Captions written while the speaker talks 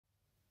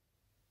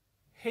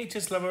Hey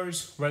chess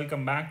lovers,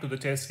 welcome back to the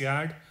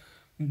Chessyard.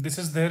 This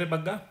is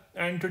dhairyabagga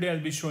and today I'll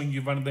be showing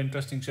you one of the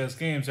interesting chess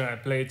games that I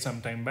played some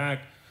time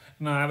back.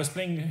 Now I was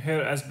playing here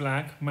as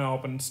black. My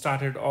opponent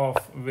started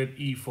off with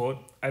e4.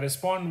 I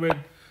respond with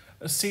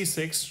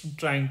c6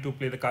 trying to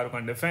play the CARO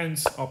KANN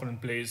defense.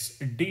 Opponent plays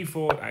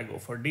d4, I go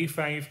for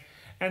d5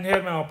 and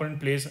here my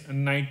opponent plays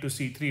knight to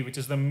c3 which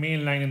is the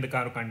main line in the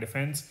CARO KANN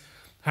defense.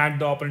 Had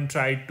the opponent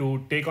tried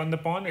to take on the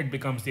pawn, it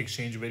becomes the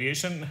exchange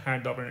variation.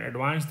 Had the opponent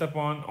advanced the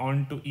pawn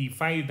onto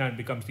e5, that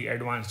becomes the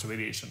advanced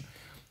variation.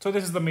 So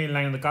this is the main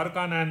line in the CARO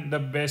KANN and the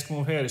best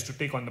move here is to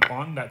take on the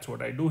pawn. That's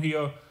what I do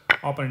here.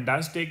 Opponent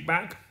does take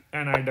back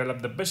and I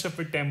develop the bishop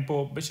with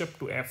tempo, bishop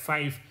to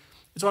f5.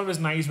 It's always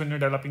nice when you're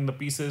developing the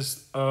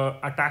pieces,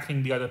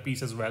 attacking the other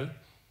piece as well.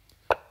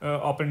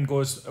 Opponent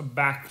goes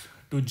back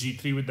to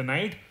g3 with the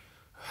knight.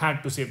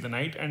 Had to save the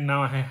knight and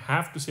now I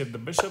have to save the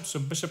bishop. So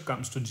bishop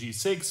comes to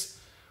g6.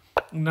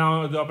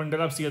 Now the opponent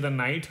develops the other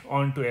knight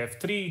onto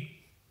f3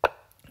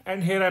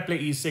 and here I play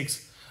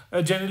e6.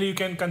 Generally you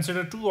can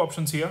consider two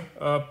options here.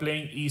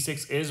 Playing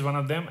e6 is one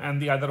of them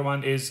and the other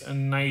one is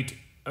knight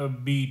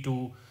b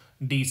to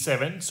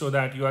d7 so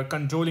that you are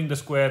controlling the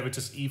square which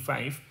is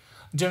e5.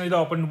 Generally the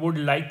opponent would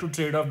like to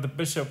trade off the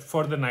bishop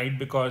for the knight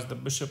because the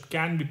bishop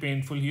can be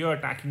painful here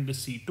attacking the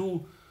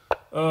c2.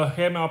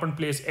 Here my opponent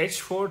plays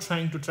h4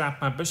 trying to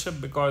trap my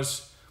bishop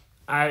because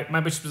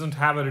my bishop doesn't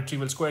have a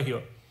retrieval square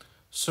here.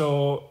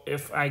 So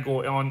if I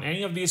go on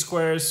any of these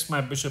squares, my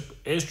bishop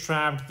is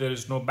trapped. There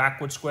is no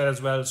backward square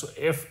as well. So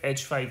if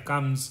h5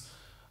 comes,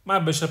 my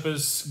bishop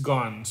is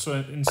gone.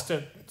 So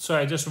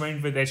I just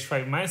went with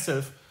h5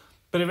 myself,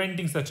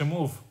 preventing such a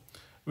move,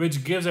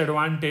 which gives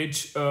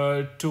advantage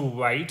to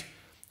white.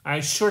 I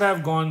should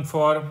have gone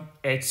for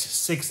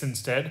h6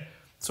 instead,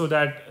 so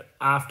that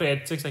after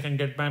h6 I can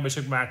get my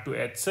bishop back to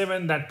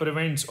h7. That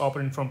prevents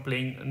opponent from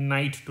playing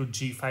knight to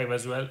g5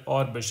 as well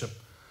or bishop.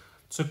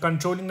 So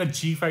controlling the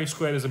g5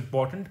 square is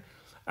important.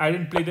 I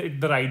didn't play it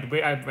the right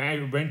way.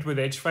 I went with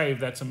h5.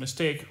 That's a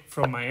mistake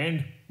from my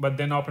end. But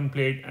then opponent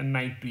played a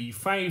knight to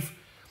e5.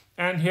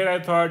 And here I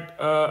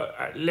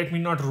thought, let me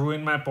not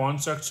ruin my pawn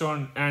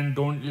structure and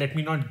let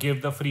me not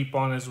give the free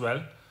pawn as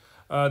well.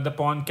 The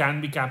pawn can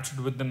be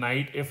captured with the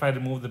knight if I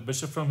remove the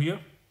bishop from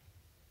here,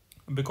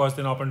 because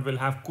then opponent will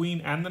have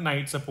queen and the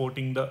knight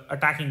supporting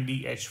attacking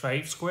the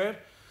h5 square.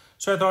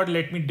 So I thought,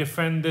 let me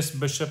defend this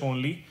bishop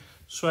only.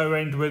 So I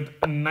went with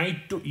a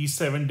knight to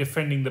e7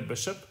 defending the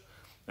bishop.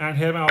 And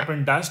here my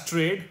opponent does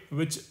trade,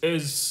 which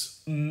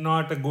is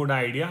not a good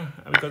idea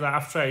because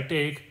after I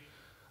take,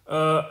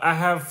 I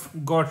have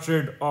got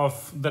rid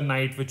of the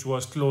knight which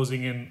was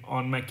closing in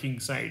on my king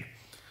side.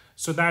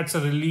 So that's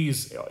a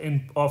release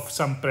of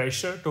some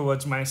pressure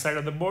towards my side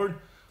of the board.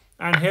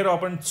 And here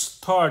opponent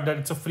thought that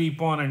it's a free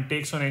pawn and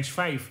takes on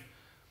h5.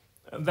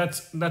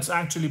 That's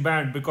actually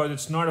bad because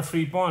it's not a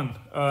free pawn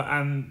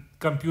and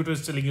computer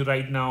is telling you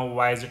right now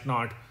why is it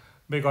not,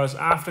 because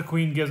after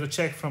queen gives a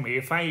check from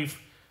a5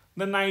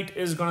 the knight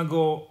is gonna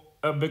go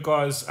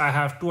because I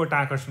have two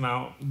attackers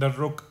now, the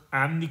rook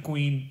and the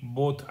queen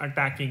both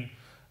attacking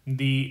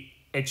the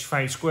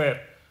h5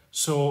 square,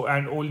 so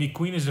and only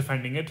queen is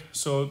defending it.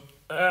 So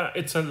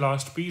it's a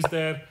lost piece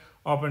there.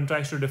 Opponent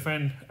tries to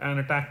defend and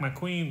attack my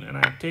queen and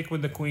I take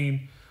with the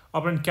queen.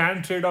 Opponent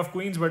can trade off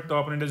queens but the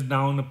opponent is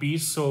down a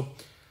piece, so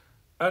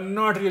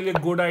not really a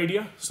good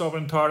idea. So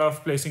opponent thought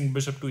of placing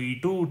bishop to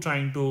e2,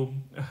 trying to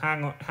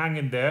hang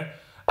in there.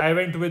 I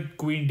went with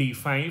queen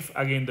d5,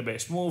 again the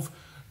best move.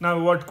 Now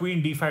what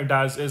queen d5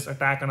 does is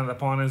attack another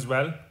pawn as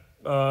well,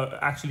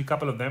 actually a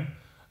couple of them.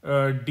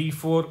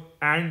 d4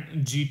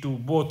 and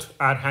g2 both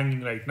are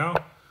hanging right now.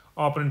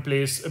 Opponent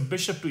plays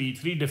bishop to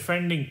e3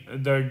 defending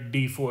the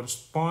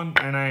d4 pawn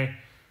and I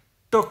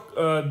took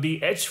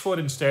the h4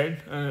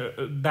 instead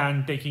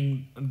than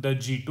taking the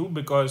g2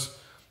 because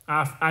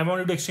I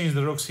wanted to exchange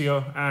the rooks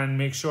here and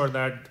make sure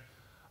that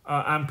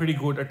I'm pretty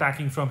good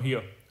attacking from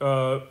here.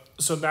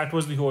 So that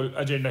was the whole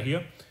agenda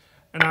here.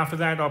 And after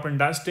that opponent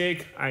does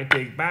take, I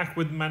take back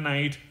with my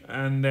knight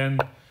and then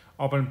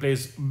opponent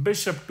plays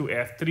bishop to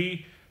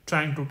f3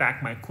 trying to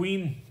attack my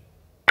queen.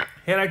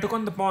 Here I took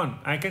on the pawn.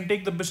 I can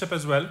take the bishop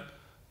as well.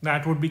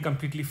 That would be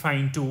completely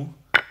fine too.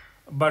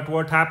 But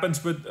what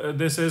happens with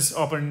this is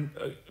opponent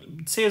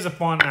saves a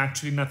pawn,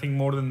 actually nothing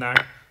more than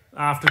that.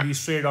 After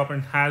these trade,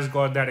 opponent has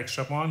got that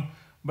extra pawn.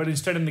 But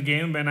instead in the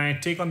game, when I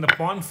take on the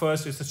pawn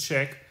first, it's a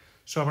check.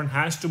 So opponent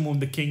has to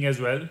move the king as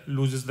well,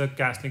 loses the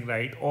castling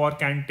right, or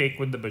can take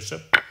with the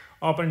bishop.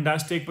 Opponent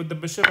does take with the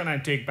bishop and I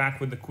take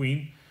back with the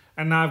queen.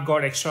 And now I've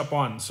got extra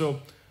pawn.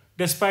 So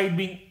despite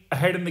being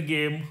ahead in the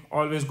game,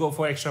 always go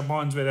for extra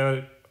pawns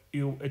wherever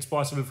it's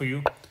possible for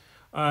you.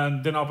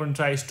 Then opponent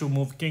tries to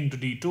move king to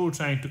d2,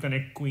 trying to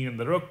connect queen and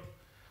the rook.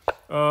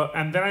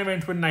 And then I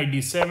went with knight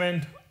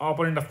d7.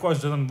 Opponent of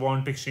course doesn't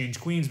want to exchange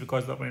queens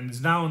because the opponent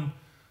is down.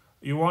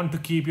 You want to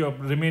keep your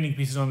remaining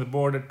pieces on the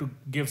board to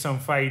give some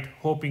fight,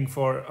 hoping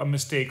for a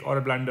mistake or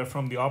a blunder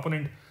from the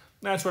opponent.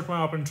 That's what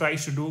my opponent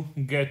tries to do.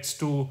 Gets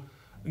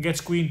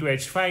queen to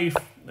h5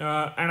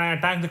 and I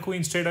attack the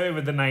queen straight away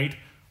with the knight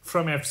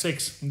from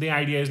f6. The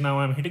idea is now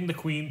I'm hitting the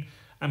queen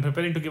I'm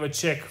preparing to give a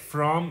check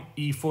from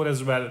e4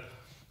 as well,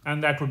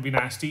 and that would be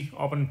nasty.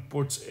 Opponent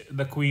puts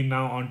the queen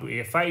now onto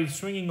a5,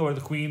 swinging over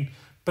the queen,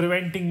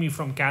 preventing me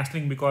from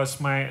castling because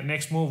my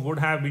next move would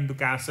have been to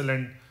castle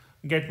and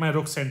get my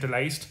rook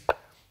centralized.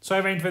 So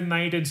I went with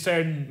knight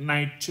instead.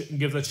 Knight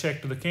gives a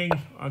check to the king.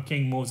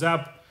 King moves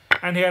up,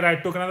 and here I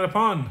took another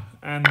pawn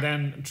and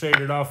then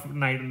traded off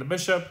knight and the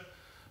bishop.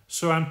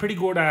 So I'm pretty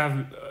good. I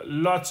have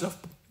lots of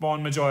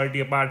pawn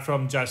majority apart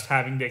from just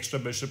having the extra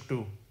bishop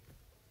too.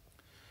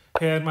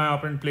 Here my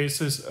opponent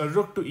places a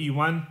rook to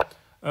e1.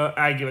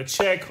 I give a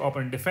check.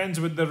 Opponent defends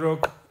with the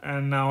rook,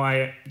 and now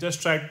I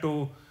just tried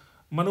to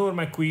maneuver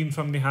my queen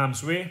from the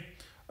harm's way.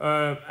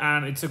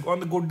 And it's on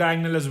the good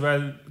diagonal as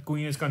well.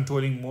 Queen is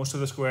controlling most of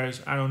the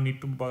squares. I don't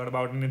need to bother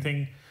about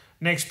anything.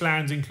 Next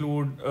plans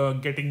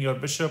include getting your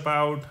bishop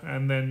out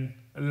and then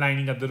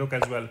lining up the rook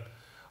as well.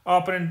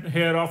 Opponent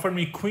here offered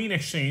me queen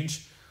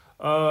exchange.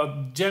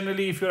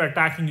 Generally, if you're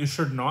attacking, you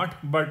should not.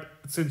 But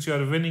since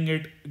you're winning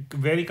it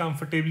very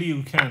comfortably,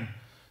 you can.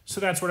 So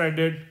that's what I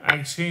did. I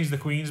exchanged the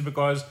queens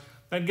because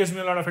that gives me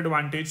a lot of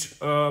advantage.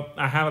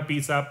 I have a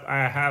piece up.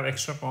 I have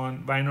extra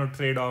pawn. Why not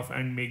trade off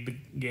and make the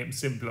game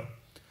simpler?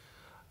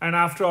 And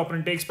after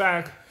opponent takes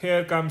back,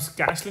 here comes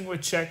castling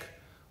with check.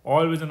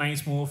 Always a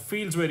nice move.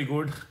 Feels very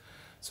good.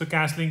 So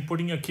castling,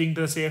 putting your king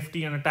to the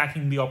safety and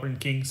attacking the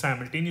opponent king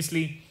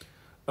simultaneously.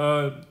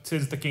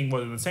 Since the king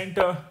was in the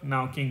center,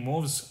 now king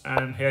moves,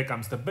 and here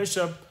comes the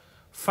bishop.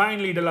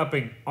 Finally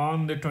developing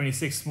on the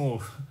 26th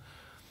move.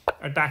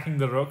 Attacking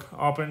the rook.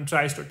 Opponent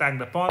tries to attack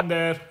the pawn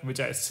there, which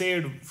I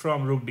saved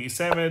from rook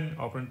d7.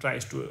 Opponent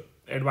tries to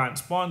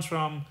advance pawns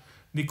from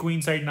the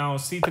queen side now.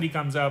 c3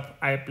 comes up.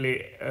 I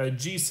play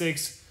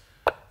g6.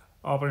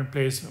 Opponent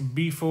plays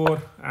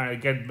b4. I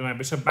get my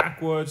bishop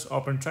backwards.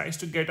 Opponent tries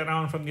to get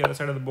around from the other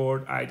side of the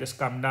board. I just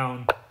come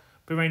down,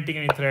 preventing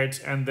any threats,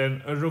 and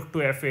then a rook to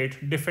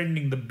f8,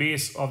 defending the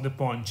base of the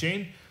pawn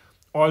chain.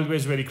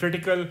 Always very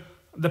critical.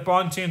 The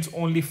pawn chains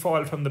only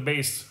fall from the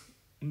base.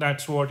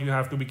 That's what you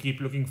have to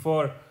keep looking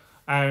for.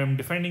 I am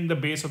defending the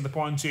base of the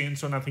pawn chain,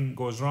 so nothing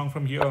goes wrong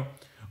from here.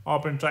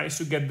 Opponent tries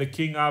to get the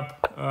king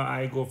up.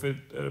 I go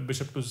with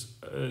bishop to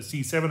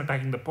c7,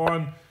 attacking the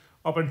pawn.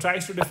 Opponent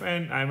tries to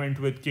defend. I went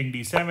with king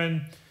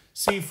d7,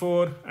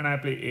 c4, and I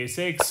play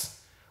a6.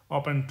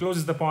 Opponent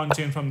closes the pawn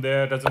chain from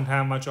there, doesn't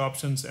have much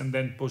options, and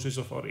then pushes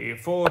for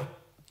a4.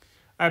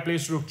 I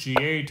place rook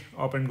g8.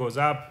 Opponent goes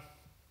up,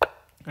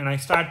 and I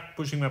start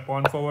pushing my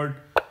pawn forward.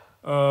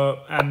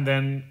 And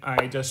then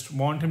I just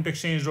want him to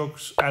exchange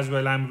rooks as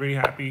well. I'm very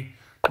happy.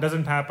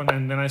 Doesn't happen,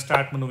 and then I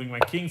start maneuvering my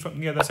king from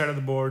the other side of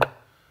the board,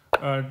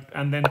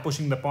 and then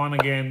pushing the pawn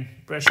again,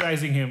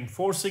 pressurizing him,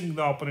 forcing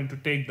the opponent to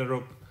take the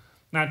rook.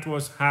 That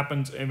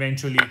happens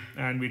eventually,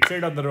 and we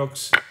trade out the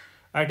rooks.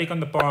 I take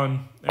on the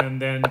pawn,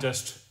 and then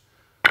just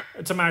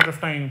it's a matter of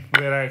time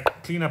where I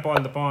clean up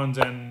all the pawns,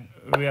 and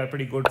we are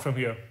pretty good from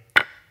here.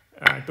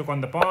 I took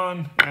on the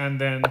pawn, and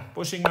then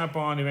pushing my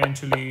pawn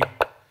eventually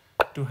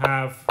to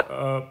have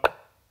a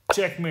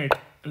checkmate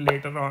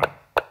later on.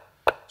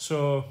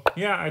 So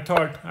yeah, I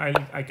thought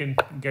I can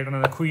get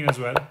another queen as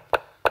well.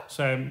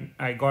 So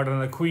I got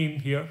another queen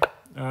here,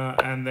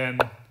 and then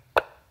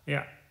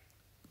yeah,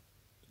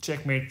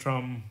 checkmate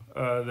from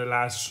the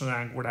last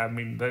rank would have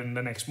been in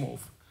the next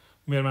move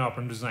where my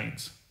opponent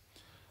resigns.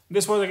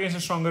 This was against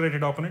a stronger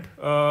rated opponent,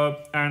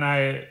 and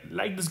I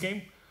liked this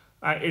game.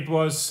 It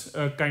was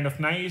kind of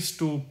nice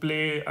to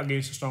play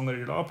against a stronger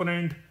rated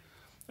opponent,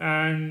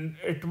 and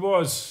it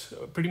was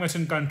pretty much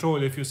in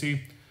control. If you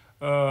see,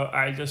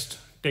 I just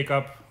take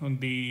up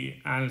the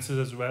analysis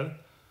as well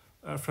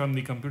from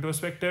the computer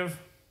perspective.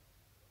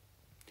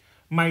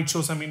 Might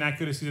show some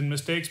inaccuracies and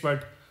mistakes,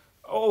 but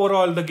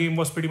overall the game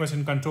was pretty much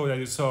in control, as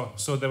you saw.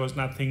 So there was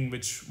nothing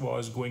which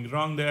was going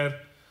wrong there.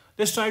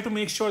 Just try to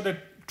make sure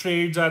that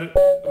trades are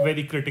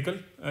very critical.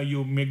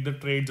 You make the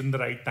trades in the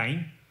right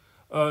time.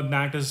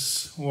 That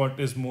is what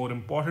is more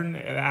important.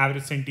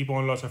 Average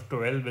centipawn loss of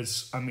 12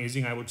 is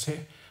amazing, I would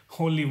say.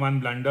 Only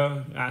one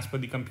blunder as per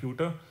the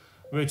computer,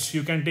 which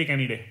you can take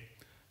any day.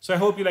 So I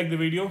hope you like the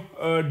video.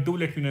 Do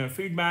let me know your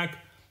feedback.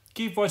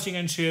 Keep watching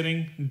and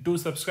sharing. Do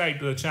subscribe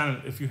to the channel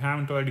if you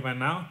haven't already by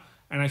now.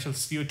 And I shall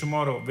see you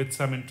tomorrow with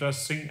some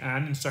interesting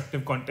and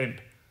instructive content.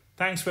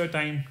 Thanks for your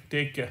time.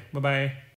 Take care. Bye-bye.